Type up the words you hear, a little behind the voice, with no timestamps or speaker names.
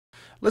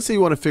Let's say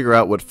you want to figure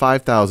out what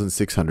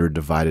 5,600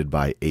 divided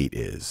by 8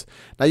 is.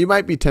 Now you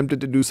might be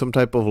tempted to do some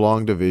type of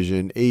long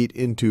division, 8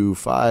 into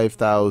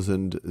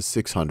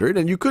 5,600,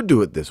 and you could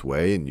do it this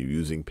way and you're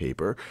using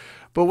paper.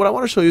 But what I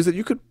want to show you is that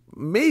you could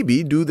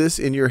maybe do this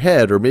in your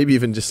head, or maybe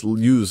even just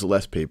use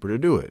less paper to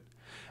do it.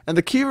 And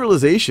the key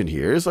realization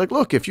here is like,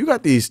 look, if you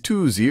got these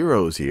two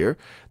zeros here,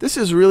 this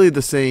is really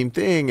the same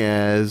thing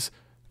as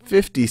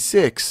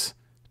 56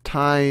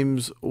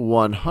 times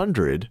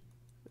 100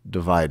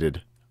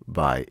 divided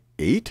by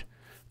 8.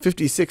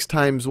 56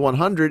 times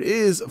 100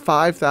 is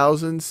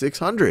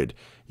 5,600.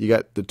 You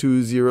got the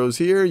two zeros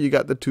here, you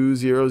got the two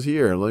zeros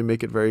here. Let me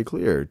make it very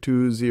clear.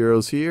 Two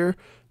zeros here,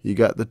 you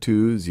got the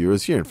two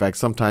zeros here. In fact,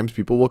 sometimes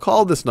people will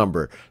call this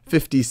number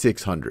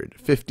 5,600,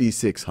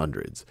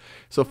 5600s.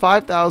 So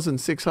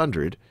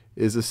 5,600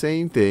 is the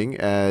same thing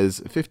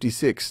as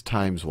 56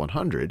 times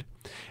 100.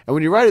 And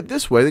when you write it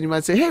this way, then you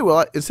might say, hey,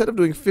 well, instead of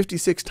doing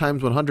 56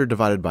 times 100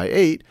 divided by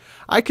 8,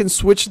 I can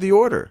switch the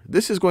order.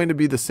 This is going to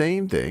be the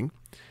same thing.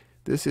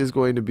 This is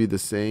going to be the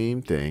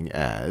same thing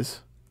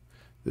as,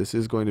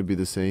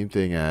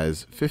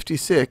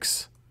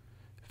 56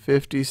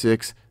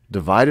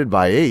 divided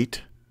by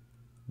 8,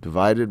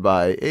 divided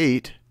by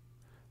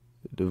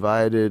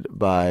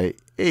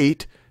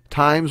 8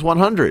 times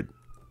 100,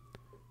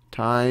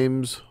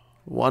 times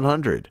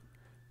 100,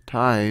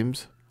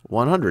 times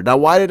 100. Now,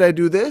 why did I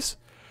do this?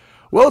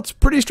 Well, it's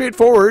pretty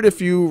straightforward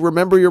if you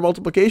remember your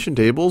multiplication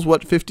tables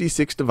what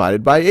 56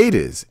 divided by 8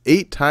 is.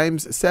 8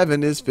 times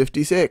 7 is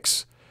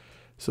 56.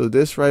 So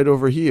this right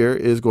over here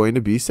is going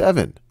to be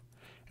 7.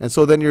 And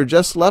so then you're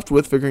just left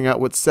with figuring out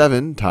what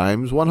 7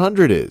 times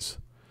 100 is.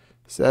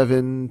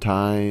 7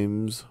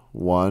 times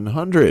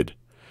 100.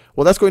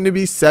 Well, that's going to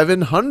be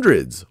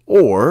 700s,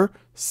 or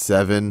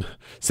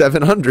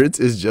 700s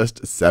is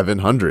just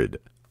 700.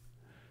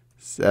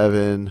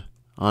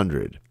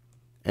 700.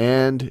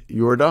 And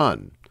you're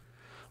done.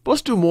 But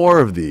let's do more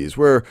of these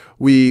where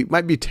we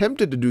might be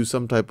tempted to do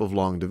some type of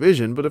long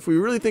division, but if we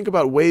really think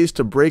about ways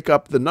to break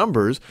up the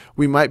numbers,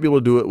 we might be able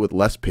to do it with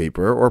less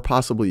paper or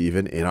possibly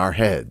even in our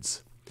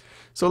heads.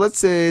 So let's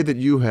say that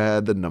you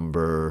had the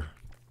number,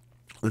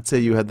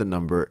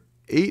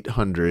 800,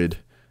 let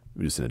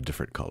me just in a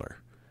different color.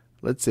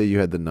 Let's say you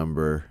had the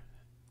number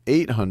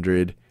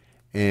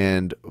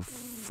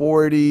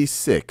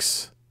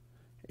 846,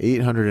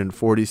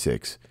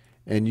 846,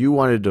 and you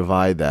want to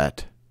divide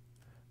that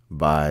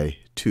by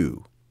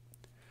 2.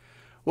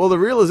 Well, the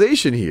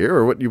realization here,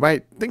 or what you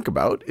might think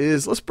about,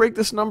 is let's break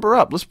this number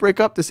up. Let's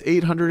break up this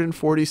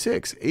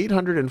 846.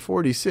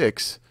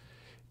 846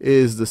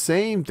 is the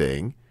same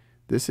thing.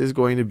 This is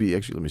going to be,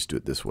 actually, let me just do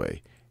it this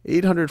way.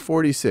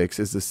 846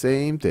 is the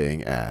same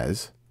thing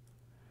as,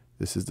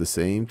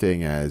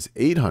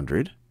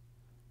 800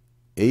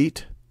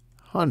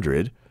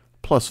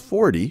 plus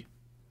 40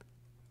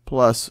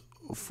 plus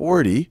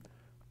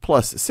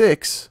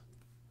 6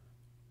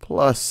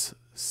 plus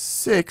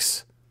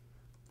 6.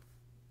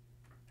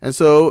 And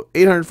so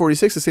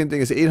 846 is the same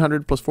thing as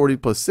 800 plus 40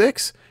 plus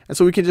 6. And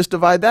so we can just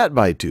divide that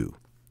by 2.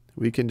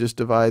 We can just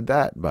divide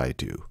that by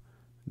 2.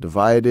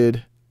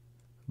 Divided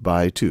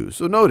by 2.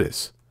 So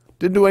notice,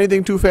 didn't do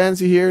anything too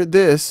fancy here.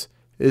 This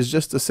is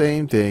just the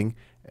same thing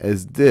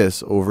as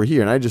this over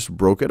here. And I just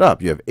broke it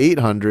up. You have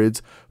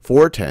 800s,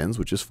 4 tens,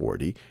 which is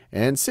 40,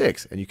 and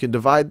 6. And you can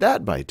divide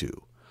that by 2.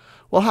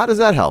 Well, how does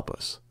that help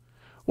us?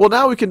 Well,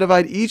 now we can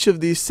divide each of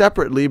these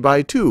separately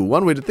by 2.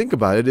 One way to think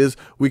about it is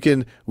we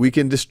can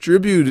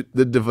distribute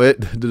the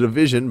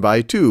division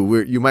by 2.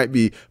 Where you might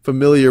be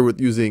familiar with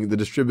using the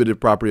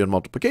distributive property on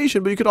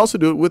multiplication, but you could also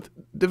do it with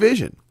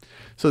division.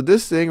 So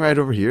this thing right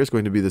over here is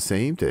going to be the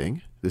same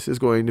thing. This is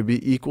going to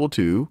be equal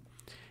to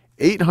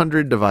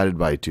 800 divided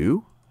by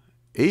 2.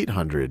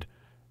 800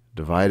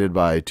 divided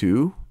by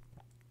 2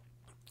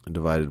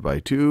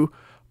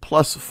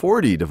 plus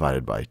 40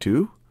 divided by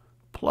 2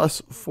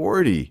 plus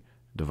 40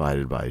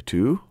 divided by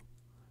 2,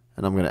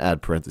 and I'm going to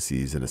add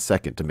parentheses in a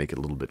second to make it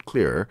a little bit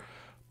clearer,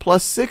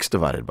 plus 6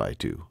 divided by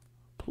 2,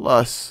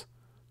 plus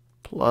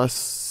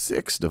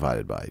 6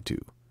 divided by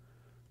 2.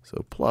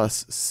 So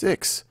plus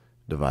 6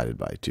 divided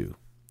by 2,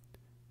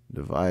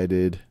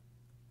 divided,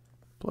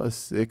 plus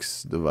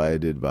 6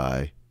 divided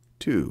by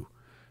 2.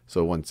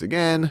 So once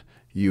again,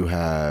 you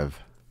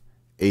have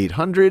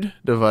 800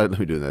 divided, let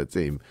me do that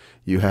same.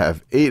 You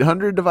have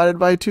 800 divided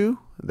by 2,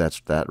 that's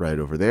that right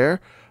over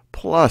there,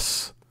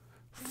 plus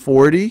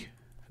 40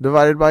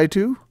 divided by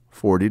 2,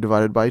 40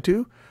 divided by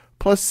 2,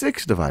 plus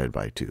 6 divided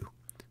by 2,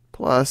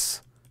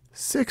 plus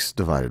 6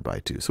 divided by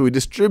 2. So we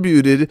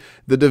distributed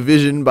the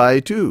division by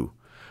 2.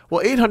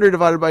 Well, 800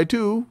 divided by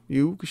 2,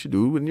 you should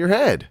do in your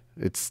head.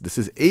 This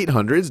is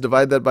 800s,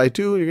 divide that by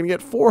 2, you're going to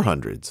get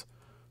 400s.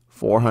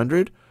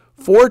 400.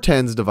 4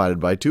 tens divided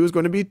by 2 is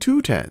going to be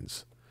 2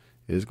 tens.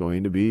 It is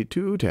going to be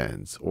 2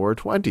 tens, or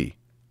 20.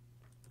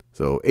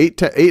 So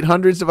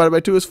 800s divided by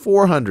 2 is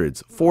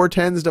 400s. 4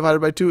 tens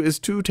divided by 2 is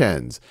 2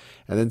 tens.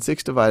 And then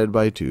 6 divided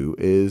by 2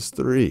 is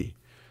 3.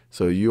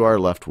 So you are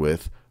left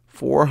with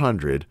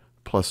 400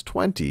 plus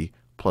 20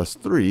 plus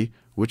 3,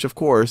 which of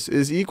course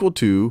is equal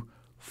to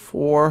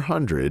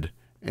 480.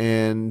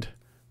 and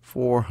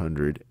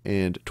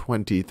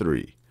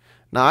 423.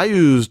 Now I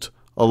used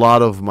a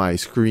lot of my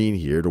screen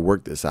here to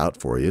work this out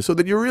for you so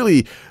that you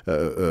really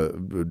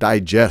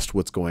digest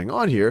what's going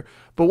on here.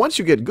 But once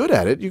you get good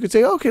at it, you could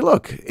say, okay,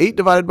 look, 8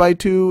 divided by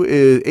 2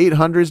 is 8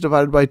 hundreds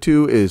divided by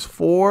 2 is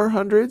 4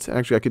 hundreds.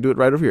 Actually, I could do it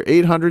right over here.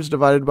 8 hundreds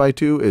divided by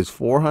 2 is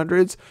 4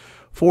 hundreds.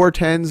 4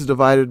 tens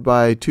divided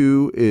by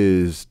 2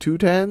 is 2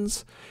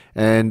 tens.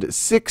 And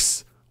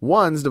 6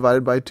 ones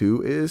divided by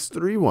 2 is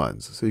 3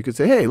 ones. So you could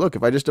say, hey, look,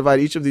 if I just divide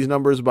each of these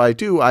numbers by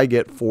 2, I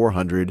get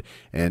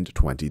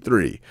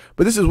 423.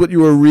 But this is what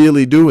you were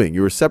really doing.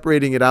 You were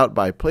separating it out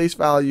by place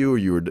value, or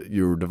you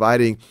were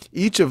dividing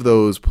each of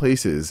those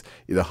places,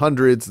 the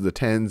hundreds, the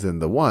tens,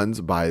 and the ones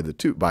by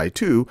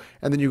 2,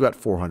 and then you got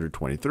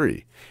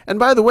 423. And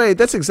by the way,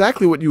 that's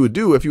exactly what you would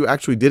do if you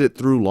actually did it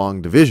through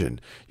long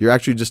division. You're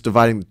actually just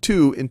dividing the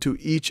 2 into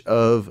each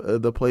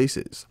of the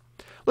places.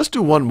 Let's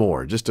do one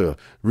more just to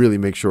really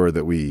make sure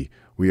that we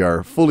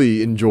are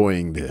fully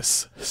enjoying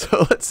this.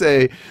 So let's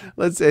say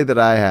that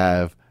I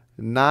have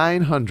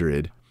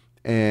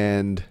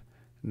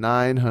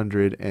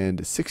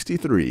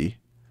 963,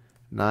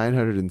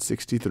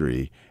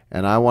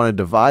 and I want to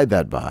divide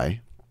that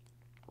by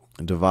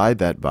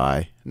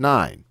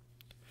 9.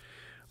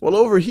 Well,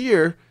 over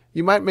here,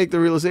 you might make the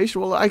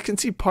realization, well, I can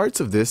see parts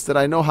of this that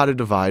I know how to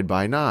divide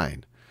by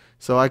 9.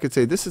 So I could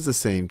say this is the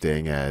same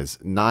thing as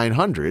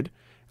 900.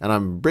 And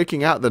I'm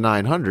breaking out the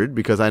 900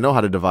 because I know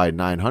how to divide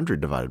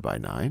 900 divided by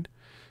 9.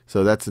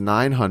 So that's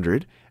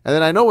 900. And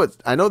then I know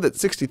that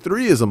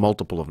 63 is a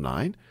multiple of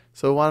 9.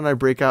 So why don't I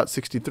break out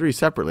 63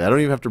 separately? I don't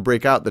even have to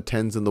break out the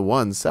tens and the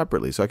ones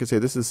separately. So I could say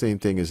this is the same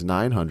thing as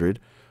 900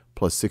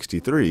 plus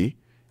 63,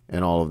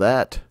 and all of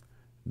that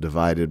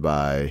divided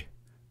by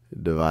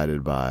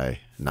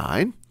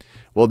 9.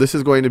 Well, this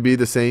is going to be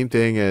the same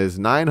thing as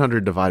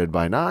 900 divided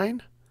by 9.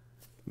 Let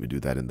me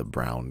do that in the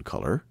brown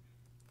color.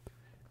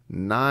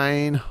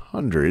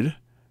 900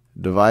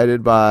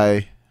 divided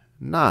by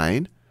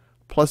 9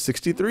 plus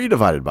 63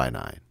 divided by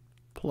 9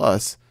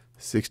 plus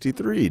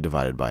 63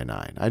 divided by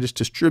 9. I just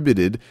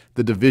distributed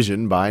the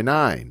division by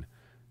 9.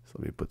 So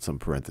let me put some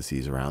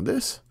parentheses around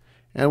this.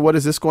 And what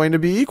is this going to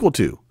be equal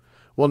to?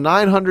 Well,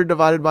 900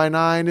 divided by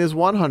 9 is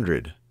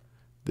 100.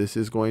 This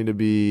is going to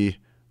be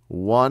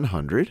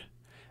 100.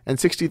 And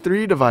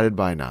 63 divided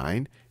by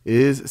 9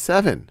 is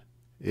 7.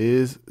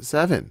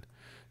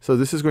 So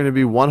this is going to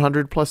be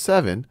 100 plus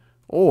 7,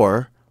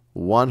 or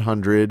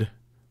 100,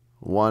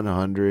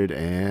 100,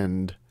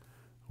 and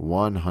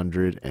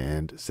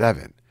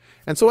 107.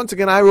 And so once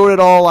again, I wrote it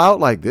all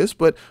out like this,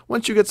 but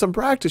once you get some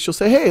practice, you'll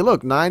say, hey,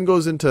 look, 9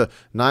 goes into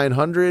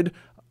 900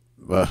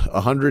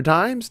 100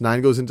 times.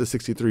 9 goes into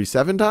 63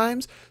 7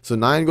 times. So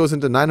 9 goes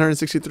into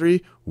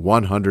 963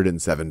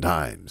 107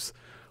 times.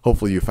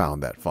 Hopefully you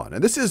found that fun.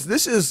 And this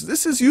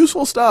is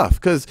useful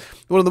stuff, because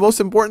one of the most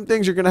important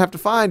things you're going to have to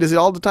find is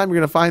all the time you're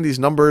going to find these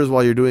numbers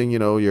while you're doing,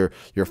 your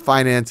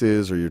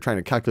finances, or you're trying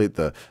to calculate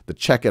the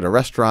check at a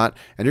restaurant,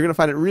 and you're going to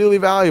find it really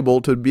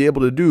valuable to be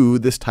able to do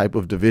this type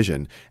of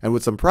division, and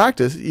with some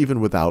practice,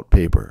 even without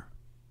paper.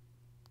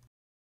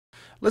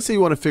 Let's say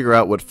you want to figure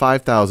out what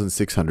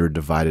 5,600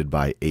 divided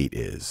by 8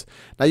 is.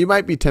 Now you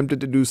might be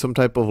tempted to do some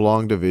type of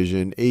long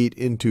division, 8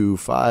 into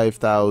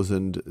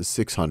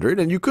 5,600,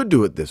 and you could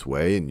do it this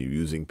way and you're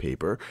using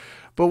paper.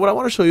 But what I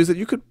want to show you is that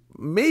you could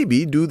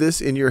maybe do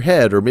this in your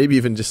head, or maybe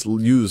even just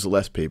use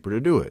less paper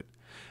to do it.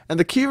 And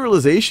the key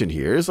realization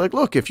here is, like,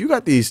 look, if you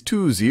got these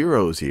 2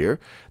 zeros here,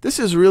 this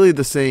is really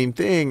the same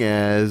thing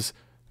as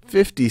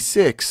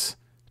 56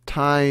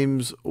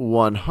 times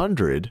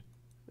 100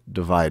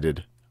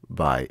 divided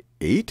by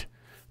 8.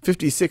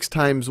 56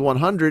 times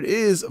 100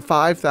 is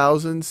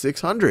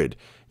 5,600.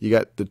 You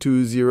got the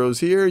 2 zeros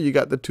here, you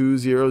got the 2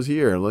 zeros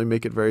here. Let me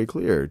make it very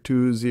clear.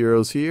 2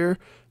 zeros here,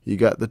 you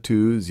got the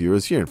 2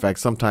 zeros here. In fact,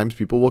 sometimes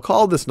people will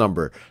call this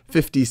number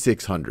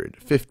 5,600,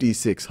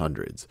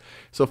 5600s.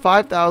 So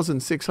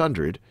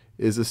 5,600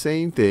 is the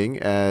same thing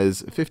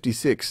as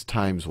 56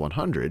 times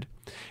 100.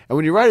 And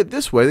when you write it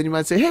this way, then you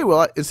might say, hey,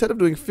 well, instead of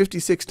doing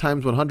 56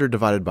 times 100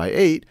 divided by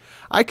 8,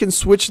 I can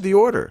switch the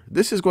order.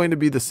 This is going to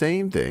be the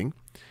same thing.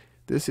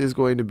 This is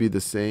going to be the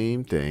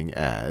same thing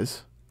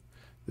as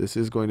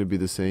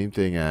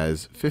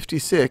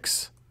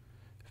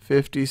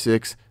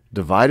 56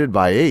 divided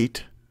by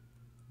 8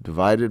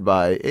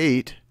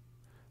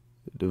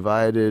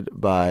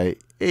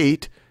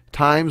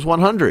 times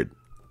 100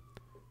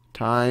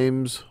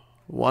 times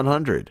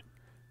 100.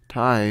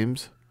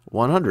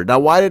 Now,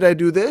 why did I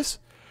do this?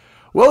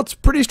 Well, it's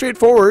pretty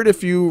straightforward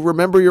if you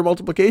remember your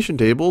multiplication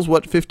tables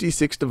what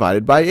 56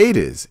 divided by 8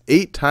 is.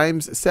 8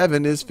 times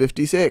 7 is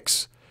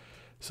 56.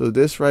 So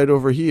this right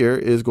over here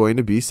is going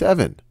to be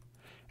 7.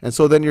 And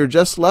so then you're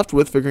just left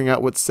with figuring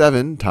out what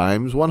 7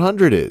 times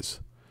 100 is.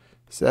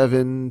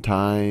 7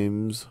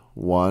 times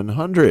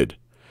 100.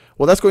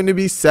 Well, that's going to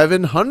be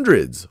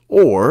 700s,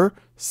 or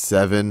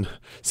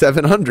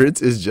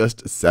 700s is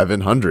just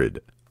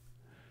 700.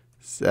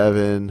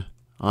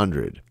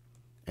 700.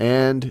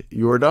 And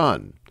you're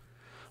done.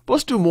 But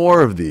let's do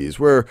more of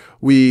these where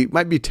we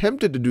might be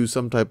tempted to do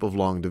some type of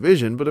long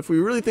division, but if we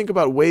really think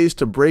about ways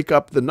to break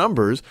up the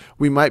numbers,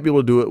 we might be able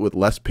to do it with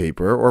less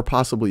paper or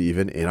possibly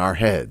even in our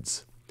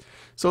heads.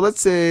 So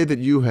let's say that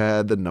you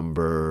had the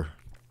number,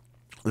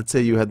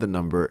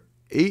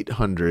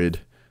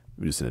 800,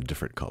 I'm just in a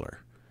different color.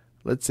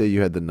 Let's say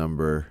you had the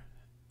number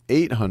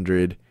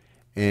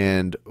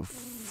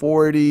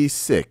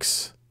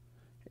 846,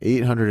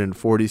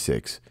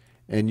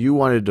 and you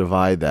want to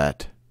divide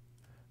that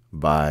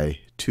by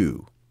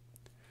 2.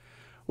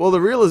 Well, the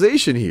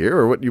realization here,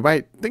 or what you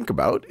might think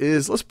about,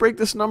 is let's break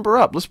this number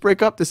up. Let's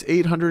break up this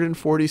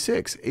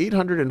 846.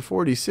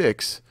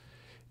 846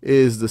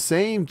 is the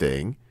same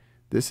thing.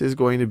 This is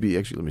going to be,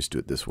 actually, let me just do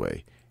it this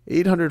way.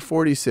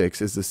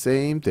 846 is the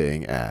same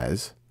thing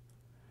as,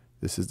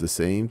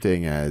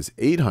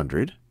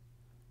 800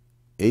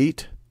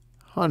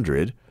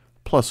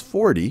 plus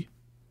 40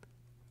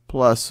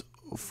 plus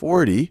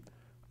 40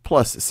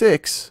 plus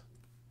 6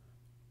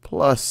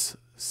 plus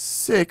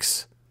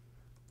 6.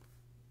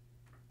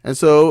 And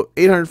so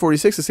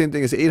 846 is the same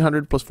thing as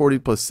 800 plus 40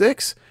 plus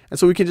 6. And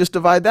so we can just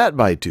divide that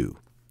by 2.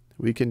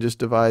 We can just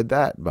divide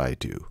that by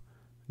 2.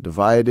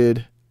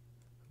 Divided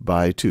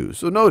by 2.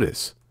 So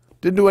notice,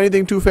 didn't do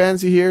anything too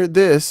fancy here.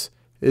 This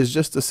is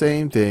just the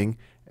same thing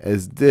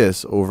as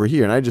this over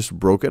here. And I just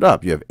broke it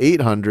up. You have 8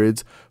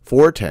 hundreds,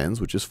 4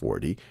 tens, which is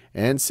 40,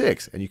 and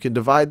 6. And you can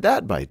divide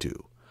that by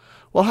 2.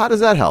 Well, how does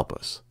that help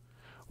us?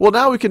 Well,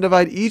 now we can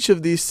divide each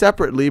of these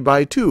separately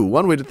by 2.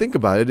 One way to think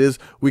about it is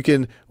we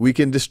can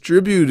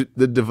distribute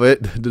the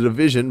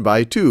division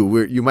by 2.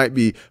 Where you might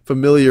be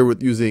familiar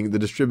with using the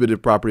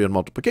distributive property on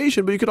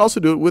multiplication, but you could also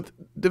do it with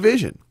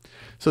division.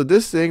 So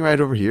this thing right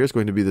over here is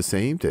going to be the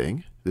same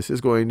thing. This is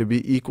going to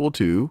be equal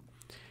to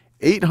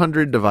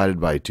 800 divided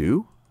by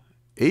 2.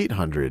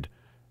 800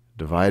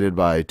 divided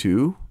by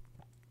 2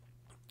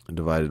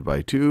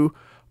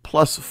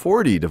 plus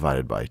 40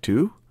 divided by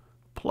 2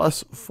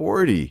 plus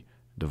 40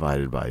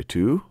 divided by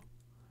 2,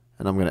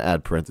 and I'm going to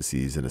add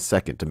parentheses in a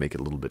second to make it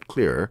a little bit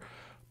clearer,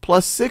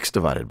 plus 6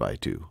 divided by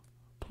 2,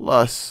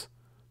 plus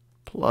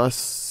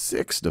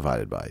 6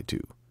 divided by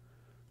 2.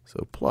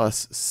 So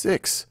plus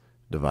 6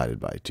 divided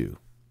by 2,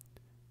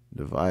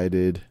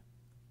 divided,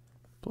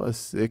 plus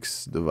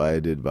 6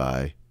 divided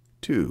by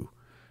 2.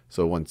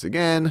 So once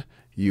again,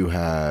 you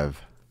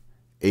have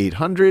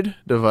 800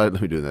 divided,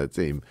 let me do that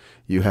same,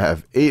 you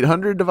have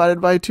 800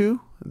 divided by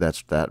 2,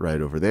 that's that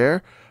right over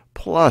there,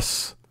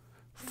 plus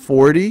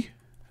 40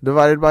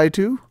 divided by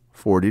 2,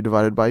 40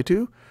 divided by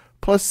 2,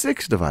 plus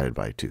 6 divided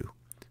by 2,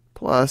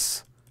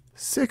 plus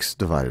 6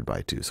 divided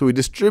by 2. So we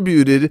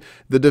distributed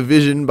the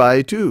division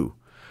by 2.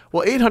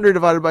 Well, 800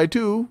 divided by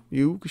 2,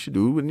 you should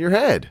do in your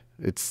head.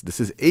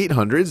 This is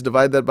 800s,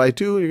 divide that by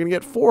 2, you're going to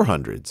get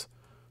 400s.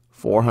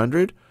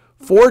 400.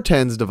 4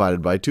 tens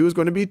divided by 2 is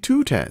going to be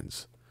 2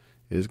 tens.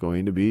 Is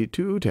going to be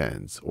 2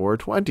 tens, or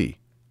 20.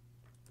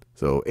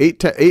 So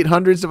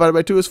 800s divided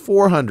by 2 is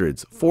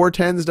 400s. 4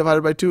 tens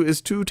divided by 2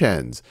 is 2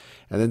 tens.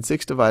 And then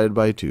 6 divided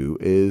by 2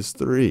 is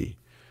 3.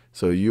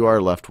 So you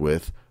are left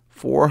with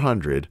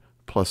 400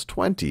 plus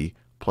 20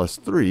 plus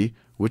 3,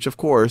 which of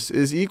course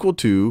is equal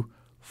to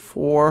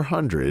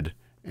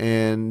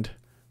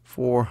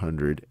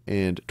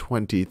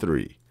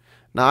 423.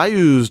 Now I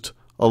used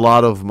a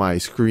lot of my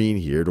screen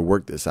here to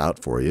work this out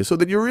for you so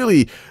that you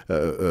really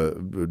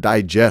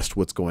digest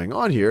what's going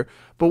on here.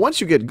 But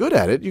once you get good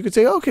at it, you can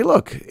say, okay,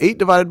 look, 8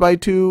 divided by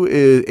 2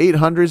 is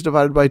 800s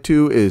divided by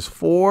 2 is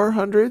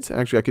 400s.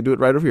 Actually, I could do it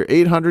right over here.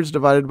 800s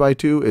divided by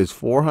 2 is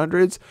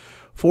 400s.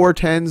 4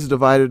 tens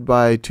divided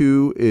by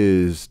 2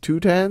 is 2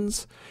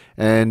 tens.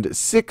 And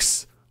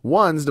 6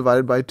 1s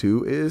divided by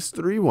 2 is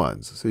 3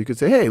 1s. So you could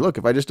say, hey, look,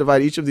 if I just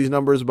divide each of these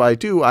numbers by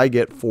 2, I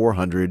get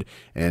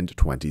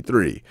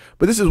 423.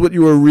 But this is what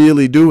you were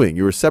really doing.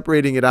 You were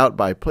separating it out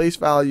by place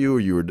value, or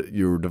you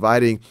were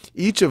dividing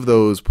each of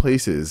those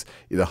places,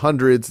 the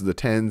hundreds, the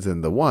tens,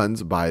 and the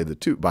ones by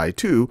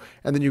 2,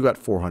 and then you got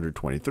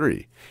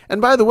 423. And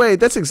by the way,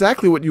 that's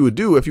exactly what you would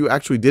do if you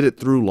actually did it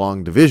through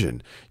long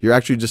division. You're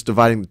actually just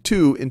dividing the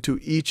 2 into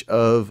each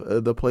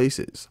of the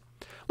places.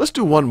 Let's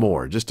do one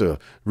more just to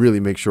really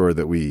make sure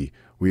that we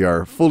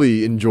are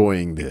fully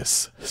enjoying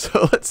this.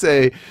 So let's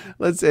say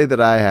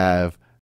that I have